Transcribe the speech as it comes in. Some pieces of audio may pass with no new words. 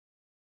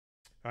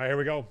All right, here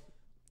we go.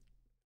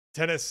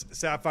 Tennis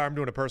Sapphire. I'm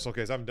doing a personal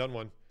case. I haven't done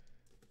one.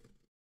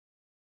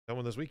 Done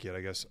one this week yet,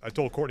 I guess. I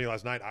told Courtney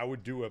last night I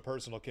would do a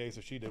personal case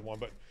if she did one,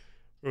 but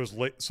it was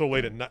so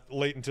late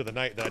into the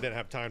night that I didn't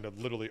have time to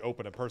literally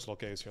open a personal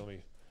case. Here, let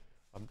me.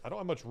 I don't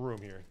have much room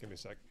here. Give me a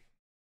sec.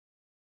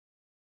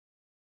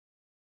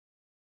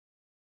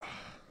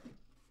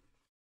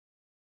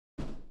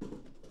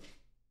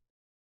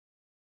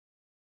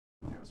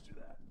 Let's do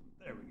that.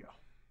 There we go.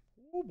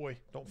 Oh boy,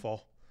 don't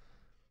fall.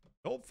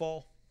 Don't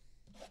fall.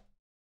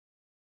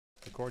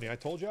 So Courtney, I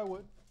told you I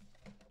would.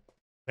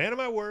 Man of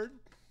my word.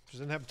 Just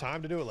didn't have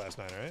time to do it last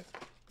night, all right?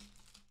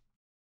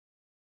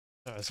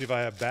 Let's see if I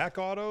have back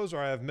autos or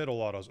I have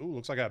middle autos. Ooh,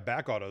 looks like I have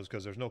back autos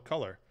because there's no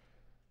color.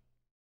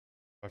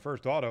 My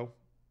first auto.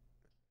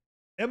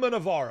 Emma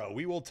Navarro.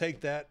 We will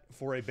take that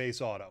for a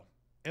base auto.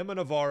 Emma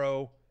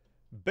Navarro,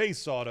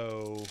 base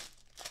auto.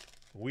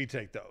 We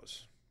take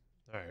those.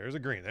 All right, here's a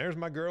green. There's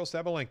my girl,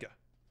 Sabalenka.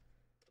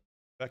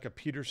 Becca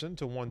Peterson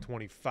to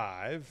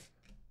 125.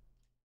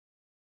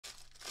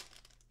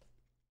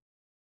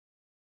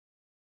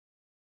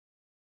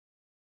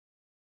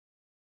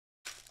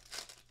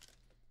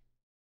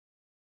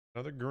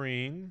 Another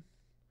green.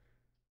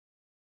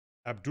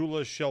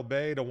 Abdullah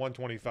Shelbay to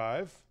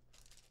 125.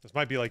 This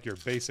might be like your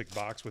basic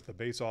box with the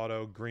base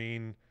auto,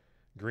 green,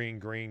 green,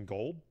 green,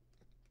 gold.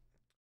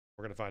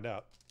 We're going to find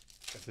out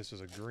if this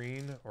is a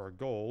green or a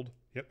gold.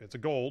 Yep, it's a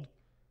gold.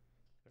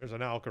 There's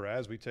an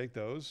Alcaraz. We take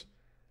those.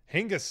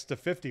 Hingis to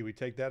 50. We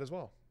take that as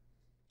well.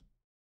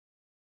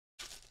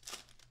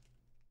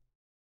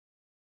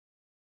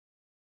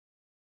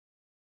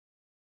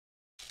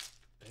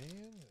 And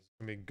it's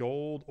going to be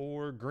gold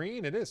or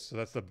green. It is.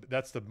 So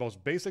that's the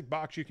most basic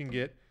box you can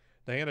get.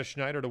 Diana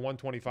Schneider to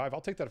 125.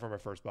 I'll take that from my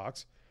first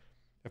box.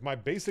 If my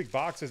basic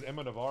box is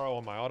Emma Navarro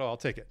on my auto, I'll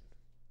take it.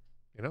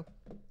 You know?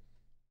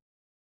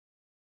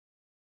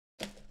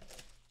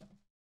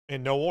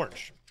 And no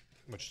orange,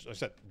 which I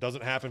said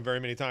doesn't happen very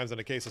many times in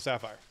a case of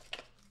Sapphire.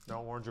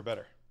 No orange or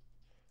better.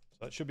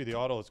 So that should be the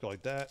auto. Let's go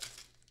like that.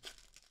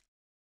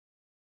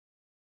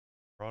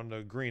 We're on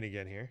to green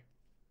again here.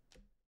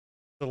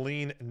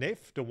 Celine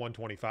Neff to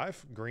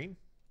 125. Green.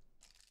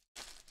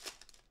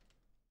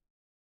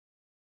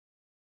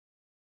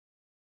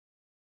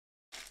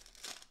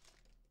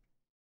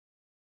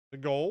 The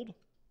gold.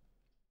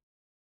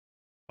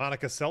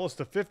 Monica Seles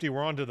to 50.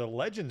 We're on to the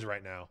legends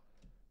right now.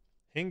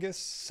 Hingis,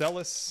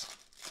 Seles.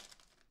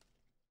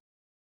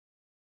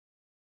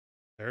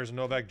 There's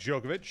Novak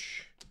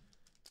Djokovic.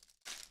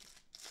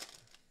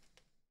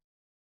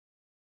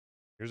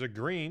 Here's a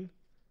green.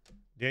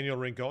 Daniel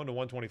Rincon to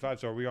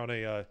 125. So are we on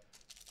a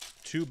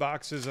 2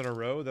 boxes in a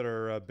row that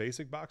are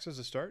basic boxes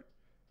to start?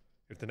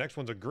 If the next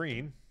one's a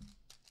green.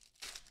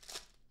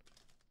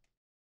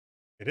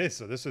 It is.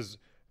 So this is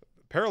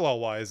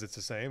parallel-wise, it's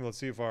the same. Let's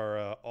see if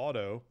our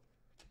auto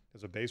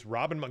is a base.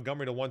 Robin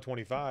Montgomery to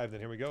 125.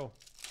 Then here we go.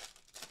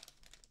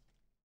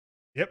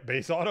 Yep,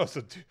 base auto.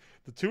 So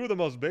the two of the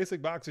most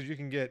basic boxes you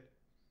can get.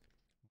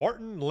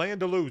 Martin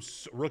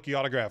Landelus, rookie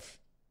autograph.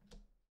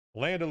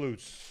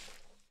 Landelus.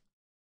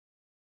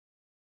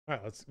 All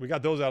right, we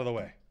got those out of the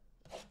way.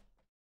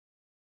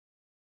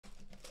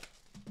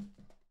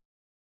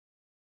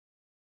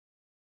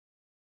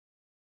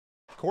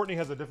 Courtney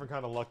has a different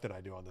kind of luck than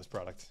I do on this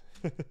product.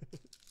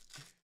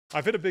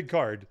 I've hit a big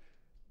card.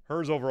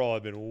 Hers overall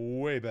have been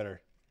way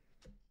better.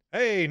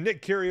 Hey,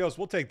 Nick Kyrgios,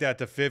 we'll take that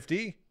to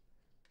 50.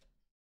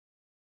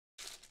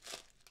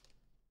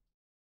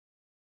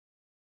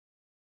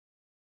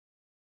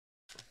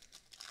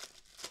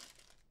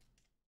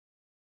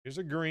 Here's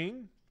a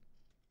green.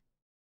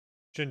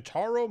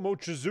 Shintaro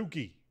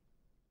Mochizuki.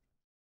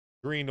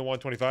 Green to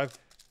 125.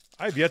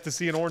 I've yet to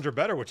see an orange or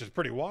better, which is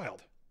pretty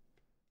wild.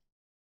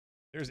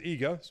 There's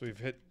Iga. So we've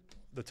hit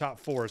the top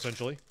 4,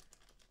 essentially.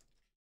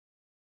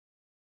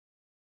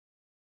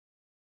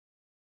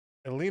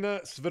 Elena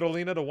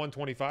Svitolina to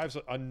 125.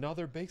 So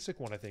another basic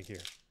one, I think, here.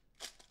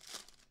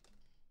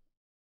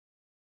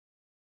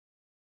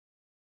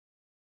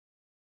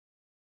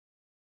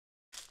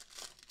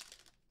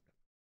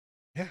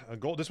 Yeah, a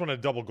gold. This one had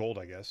a double gold,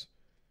 I guess.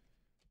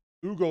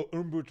 Ugo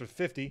Umbu to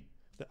 50.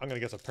 I'm going to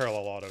guess a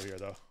parallel auto here,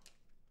 though.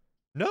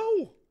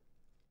 No!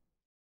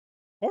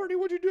 Courtney,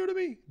 what'd you do to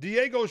me?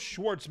 Diego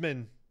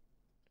Schwartzman.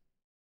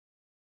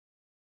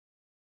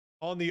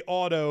 On the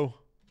auto.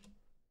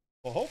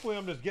 Well, hopefully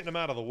I'm just getting him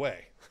out of the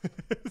way.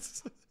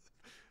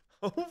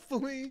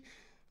 Hopefully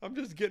I'm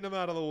just getting him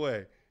out of the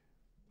way.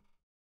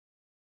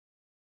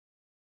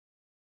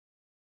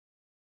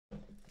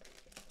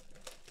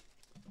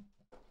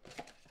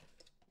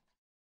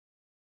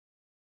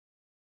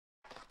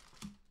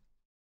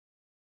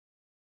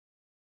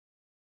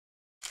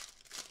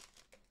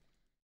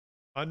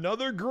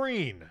 Another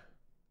green.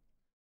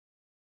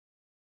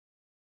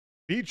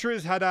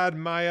 Beatriz Haddad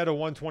Maya to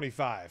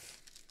 125.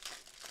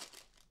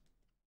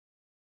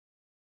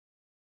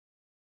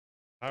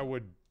 I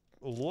would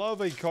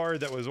love a card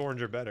that was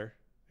orange or better.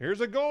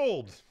 Here's a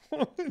gold.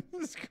 What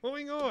is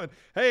going on?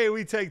 Hey,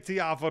 we take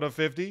Tiafo to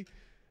 50.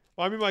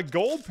 Well, I mean, my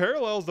gold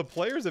parallels, the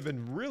players have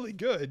been really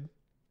good.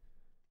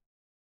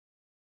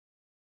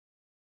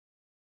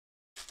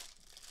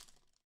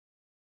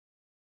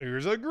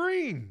 Here's a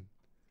green.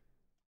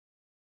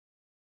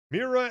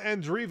 Mira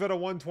Andreeva to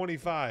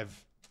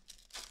 125.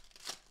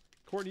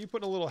 Courtney, you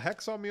putting a little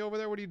hex on me over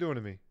there? What are you doing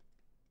to me?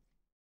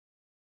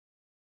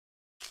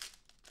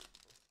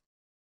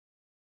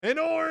 An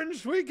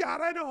orange. We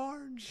got an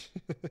orange.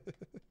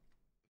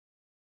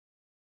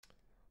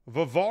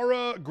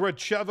 Vavara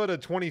Gracheva to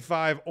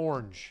 25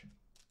 orange.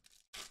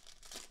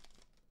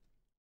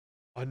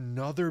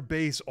 Another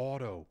base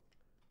auto.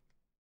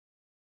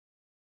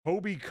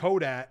 Kobe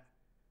Kodat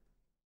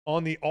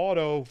on the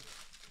auto.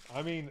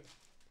 I mean,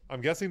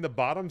 I'm guessing the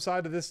bottom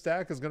side of this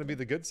stack is going to be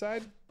the good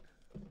side.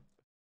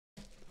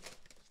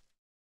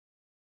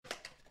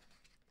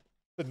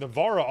 The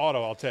Navarra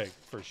auto I'll take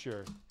for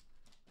sure.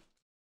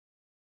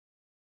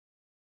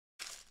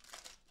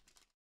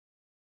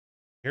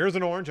 Here's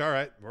an orange. All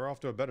right, we're off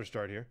to a better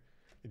start here.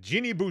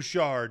 Jeannie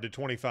Bouchard to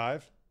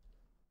 25.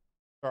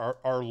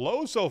 Our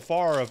low so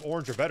far of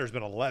orange or better has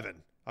been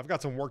 11. I've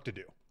got some work to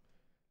do.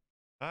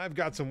 I've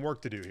got some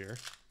work to do here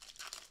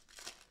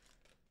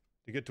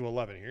to get to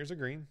 11. Here's a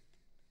green.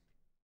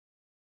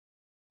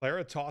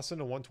 Clara Tossin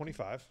to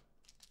 125.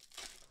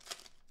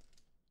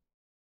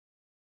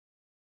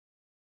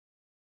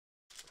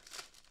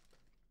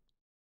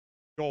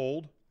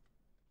 Gold.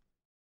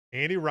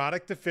 Andy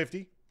Roddick to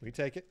 50. We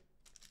take it.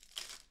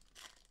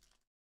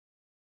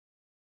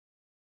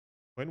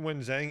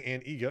 Wen Zhang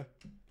and Iga.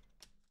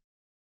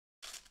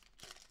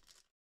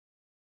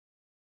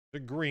 The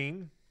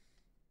green.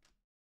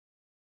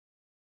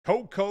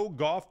 Coco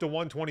Goff to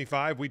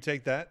 125. We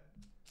take that.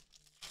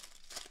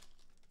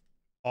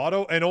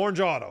 Auto and orange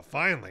auto.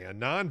 Finally, a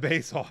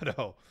non-base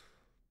auto.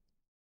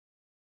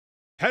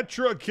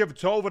 Petra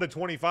Kvitova to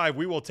 25.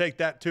 We will take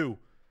that too.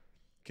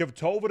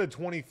 Kvitova to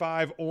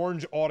 25.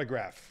 Orange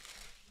autograph.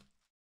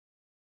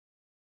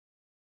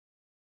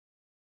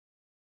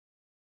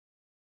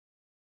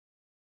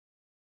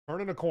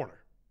 Turning a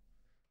corner.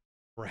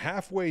 We're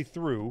halfway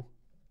through.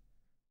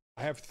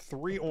 I have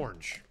 3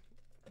 orange.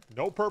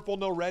 No purple,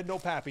 no red, no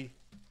pappy.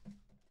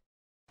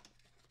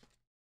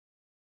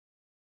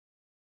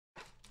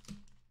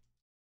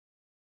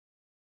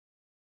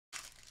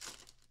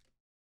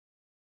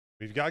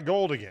 We've got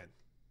gold again.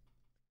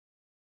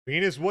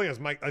 Venus Williams.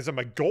 I said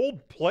my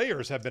gold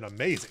players have been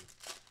amazing.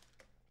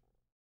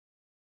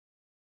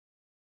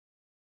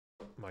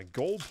 My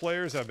gold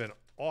players have been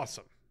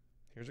awesome.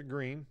 Here's a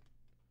green.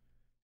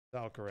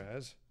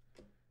 Alcaraz.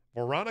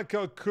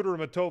 Veronica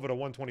Kudermetova to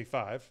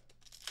 125.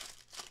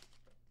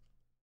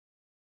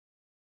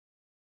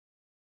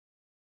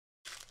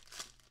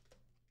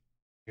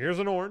 Here's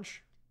an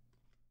orange.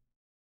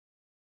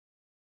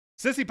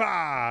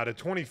 Tsitsipas to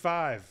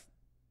 25.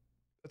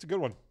 That's a good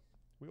one.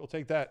 We will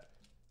take that.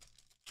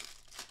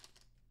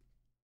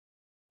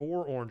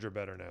 4 orange or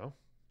better now.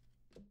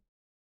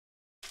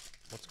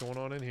 What's going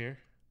on in here?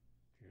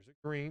 Here's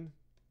a green.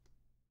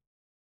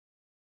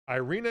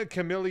 Irina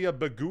Camelia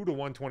Bagu to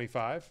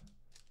 125.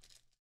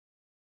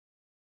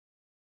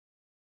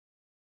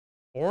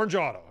 Orange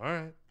auto. All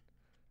right.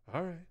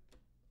 All right.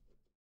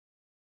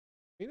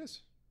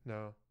 Venus?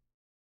 No.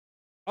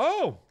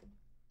 Oh,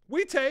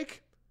 we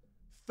take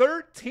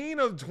 13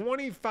 of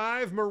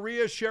 25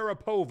 Maria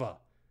Sharapova.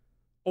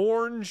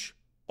 Orange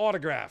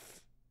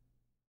autograph.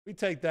 We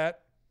take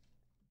that.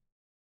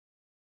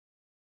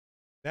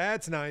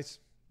 That's nice.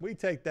 We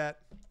take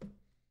that.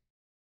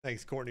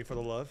 Thanks, Courtney, for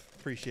the love.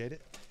 Appreciate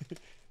it.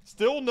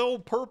 Still no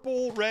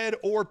purple, red,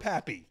 or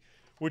pappy,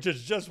 which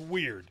is just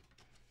weird.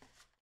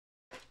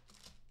 I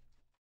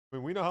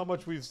mean, we know how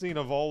much we've seen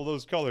of all of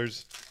those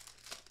colors.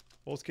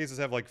 Most cases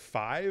have like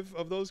 5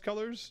 of those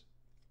colors.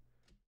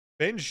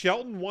 Ben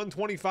Shelton,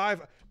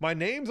 125. My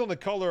names on the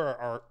color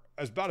are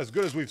about as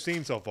good as we've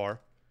seen so far.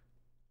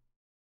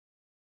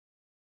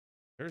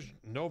 There's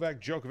Novak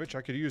Djokovic.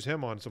 I could use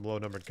him on some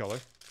low-numbered color.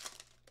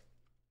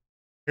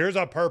 Here's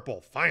a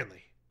purple,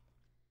 finally.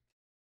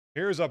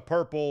 Here's a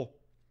purple.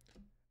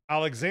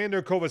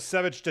 Alexander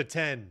Kovacevic to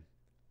 10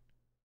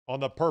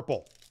 on the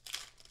purple.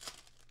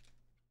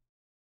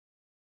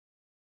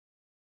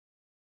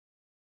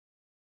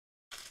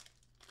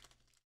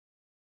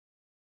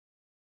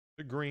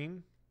 The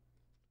green.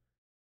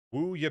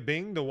 Wu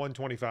Yabing to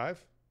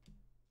 125.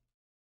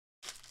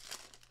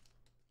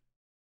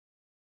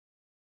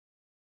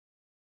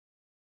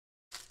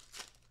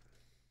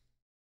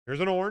 Here's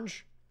an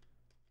orange.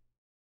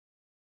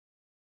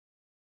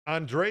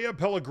 Andrea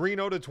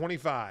Pellegrino to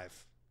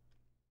 25.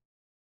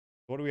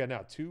 What do we have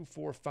now? 2,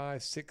 4,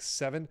 5, 6,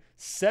 7.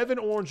 7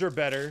 orange or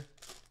better.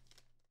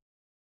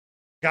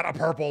 Got a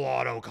purple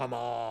auto. Come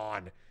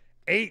on.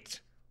 8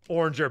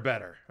 orange or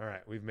better. All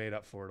right. We've made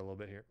up for it a little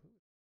bit here.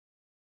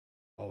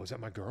 Oh, is that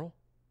my girl?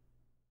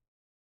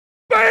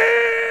 Bam!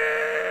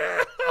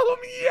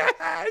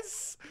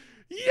 Yes!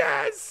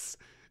 Yes!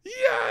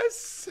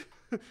 Yes!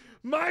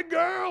 My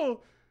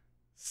girl!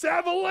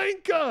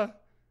 Sabalenka!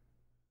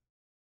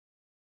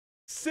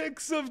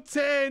 6 of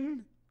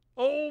 10.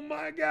 Oh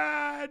my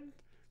God.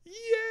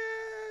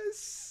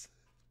 Yes.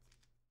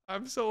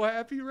 I'm so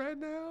happy right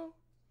now.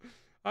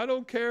 I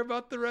don't care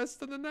about the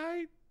rest of the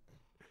night.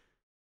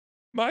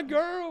 My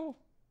girl.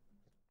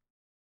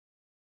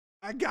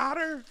 I got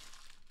her.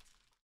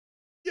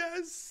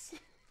 Yes.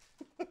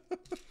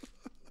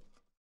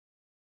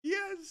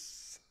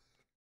 Yes.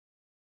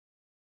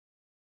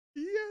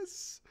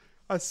 Yes.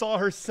 I saw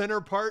her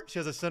center part. She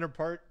has a center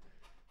part.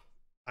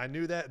 I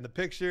knew that in the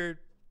picture.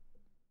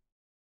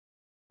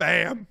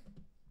 Bam.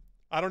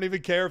 I don't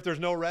even care if there's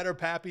no red or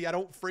Pappy. I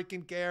don't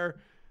freaking care.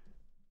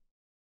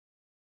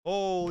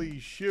 Holy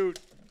shoot.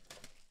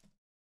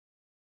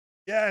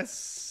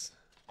 Yes.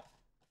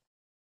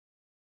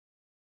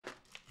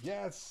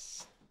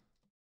 Yes.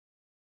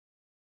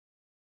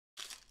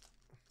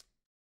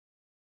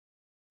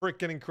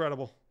 Freaking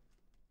incredible.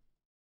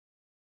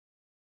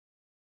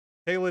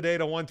 Halo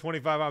Data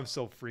 125. I'm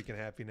so freaking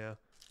happy now.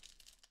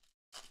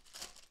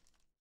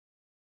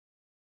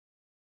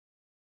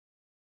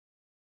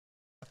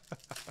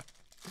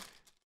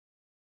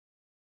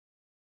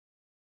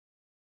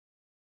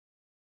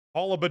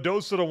 Paula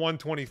Badosa to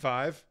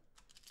 125.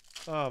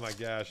 Oh my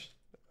gosh.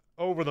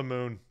 Over the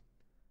moon.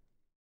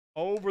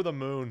 Over the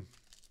moon.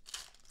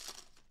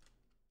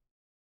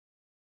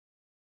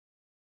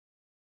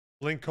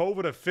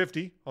 Linkova to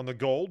 50 on the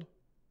gold.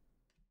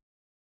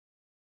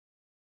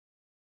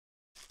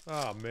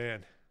 Oh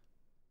man.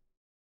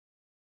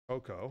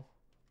 Coco.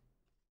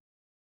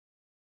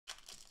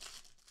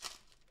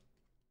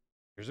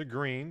 Here's a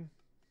green.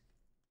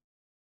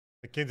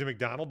 Mackenzie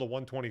McDonald to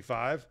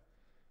 125.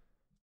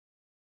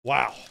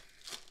 Wow.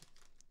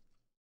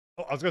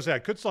 Oh, I was going to say, I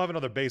could still have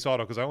another base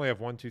auto because I only have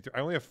 1, 2, 3.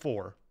 I only have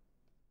 4.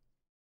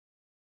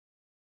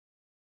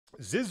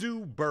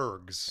 Zizou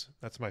Bergs.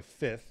 That's my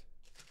 5th.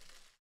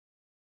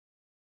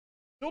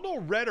 Still no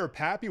red or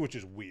Pappy, which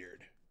is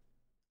weird.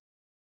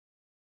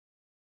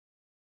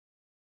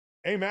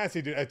 Hey,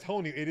 Massey, dude, I'm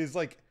telling you, it is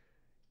like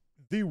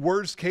the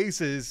worst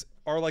cases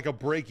are like a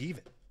break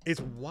even. It's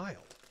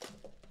wild.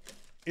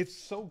 It's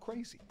so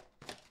crazy.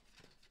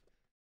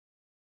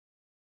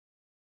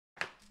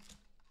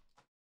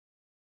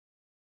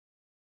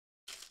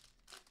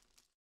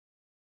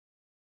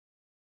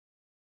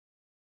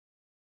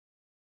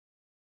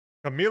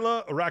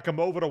 Kamila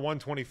Rakamova to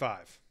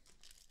 125.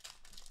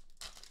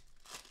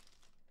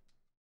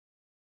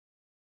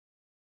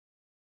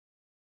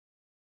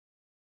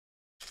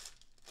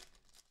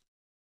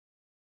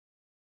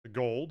 The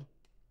gold.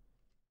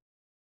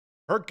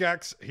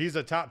 Herkax, he's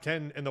a top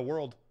 10 in the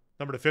world.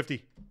 Number to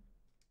 50.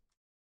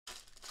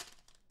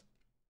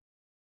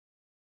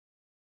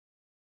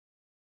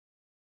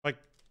 Like,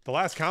 the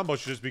last combo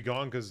should just be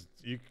gone because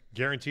you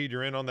guaranteed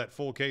you're in on that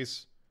full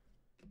case.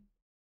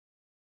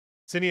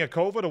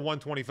 Siniakova to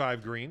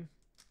 125 green.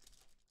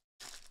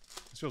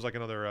 This feels like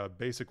another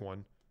basic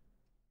one.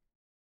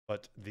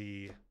 But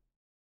the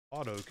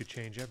auto could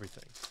change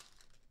everything.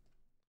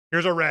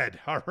 Here's a red.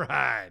 All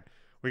right.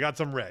 We got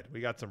some red. We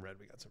got some red.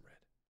 We got some red.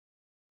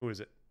 Who is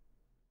it?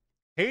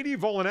 Haiti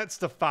Volanets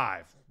to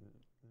 5.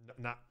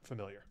 Not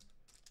familiar.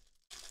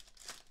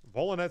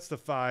 Volanets to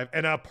 5.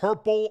 And a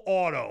purple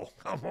auto.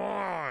 Come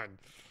on.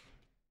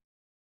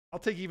 I'll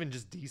take even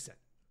just decent.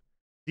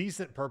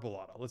 Decent purple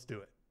auto. Let's do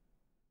it.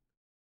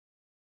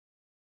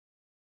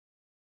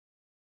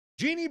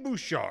 Jeannie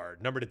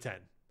Bouchard, number to 10.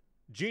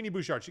 Jeannie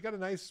Bouchard. She got a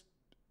nice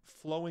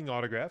flowing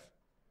autograph.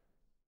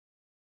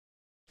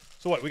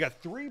 So what? We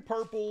got 3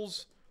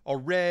 purples, a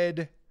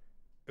red.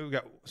 We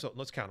got, so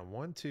let's count them.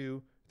 1,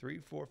 2, 3,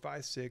 4,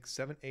 5, 6,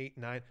 7, 8,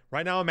 9.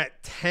 Right now I'm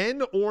at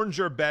 10 orange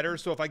or better.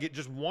 So if I get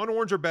just 1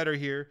 orange or better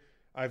here,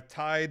 I've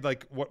tied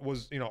like what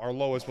was, you know, our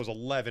lowest was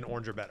 11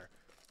 orange or better.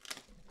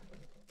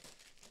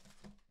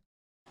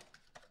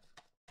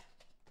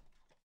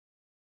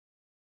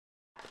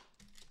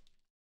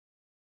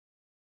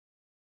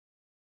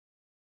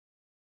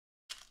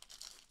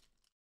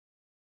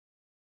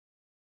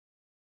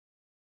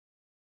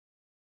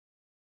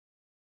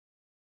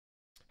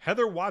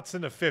 Heather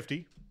Watson to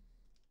 50.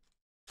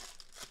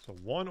 So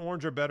 1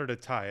 orange or better to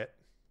tie it.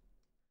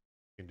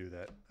 You can do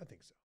that. I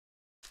think so.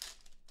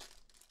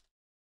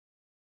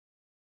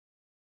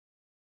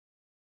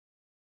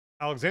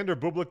 Alexander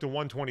Bublik to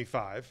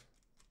 125.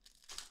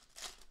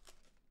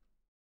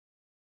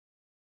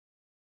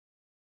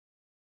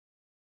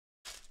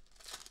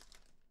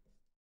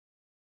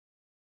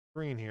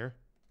 Green here.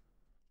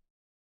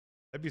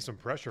 That'd be some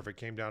pressure if it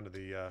came down to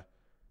the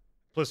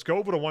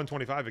Pliskova to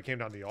 125. It came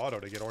down to the auto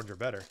to get orange or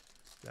better.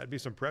 That'd be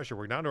some pressure.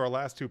 We're down to our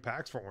last 2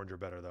 packs for orange or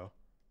better, though.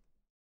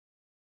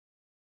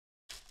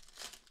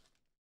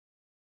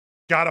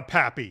 Got a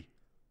Pappy.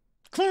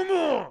 Come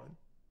on.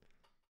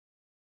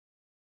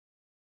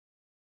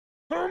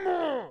 Come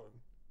on.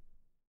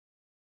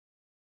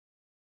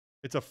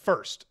 It's a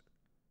first.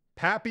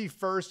 Pappy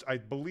first, I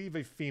believe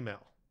a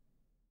female.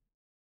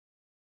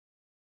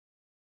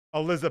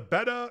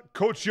 Elizabetta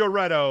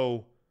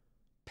Cocciaretto.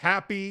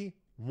 Pappy,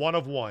 1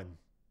 of 1.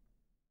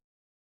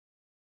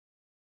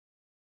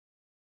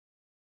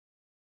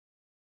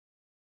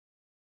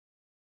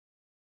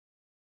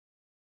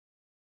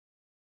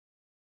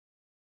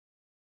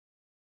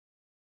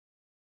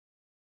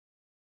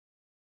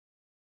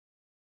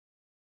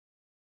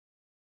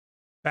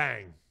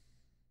 Bang.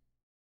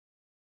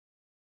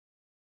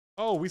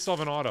 Oh, we still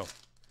have an auto.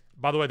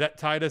 By the way, that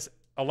tied us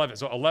 11.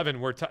 So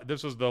 11,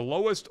 this was the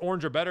lowest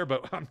orange or better,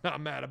 but I'm not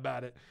mad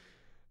about it.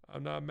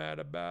 I'm not mad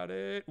about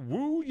it.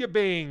 Woo ya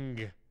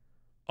bing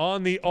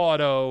on the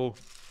auto.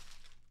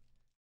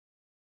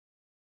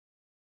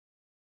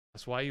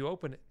 That's why you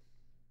open it.